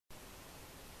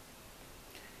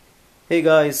Hey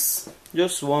guys,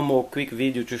 just one more quick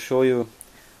video to show you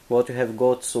what you have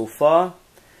got so far.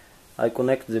 I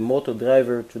connect the motor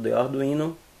driver to the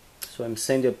Arduino, so I'm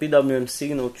sending a PWM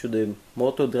signal to the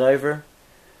motor driver,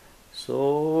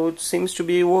 so it seems to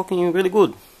be working really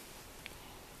good.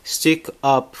 Stick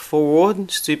up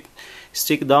forward,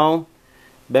 stick down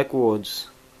backwards.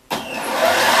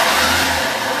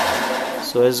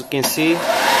 So as you can see,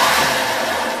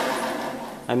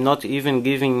 I'm not even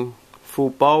giving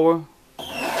full power.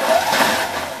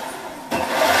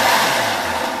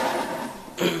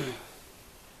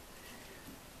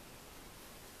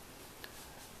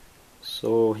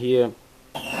 So here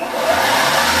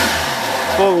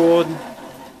forward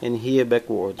and here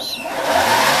backwards.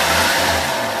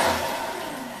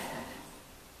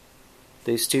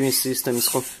 The steering system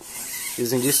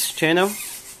is in this channel.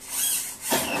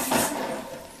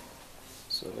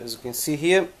 So as you can see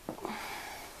here,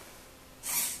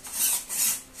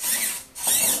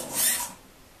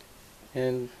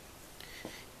 and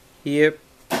here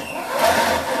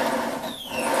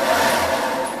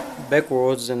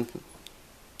backwards and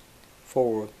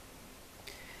forward.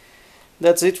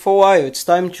 That's it for a while. It's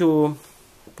time to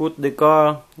put the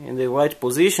car in the right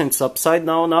position. It's upside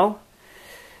down now,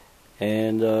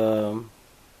 and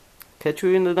catch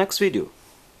you in the next video.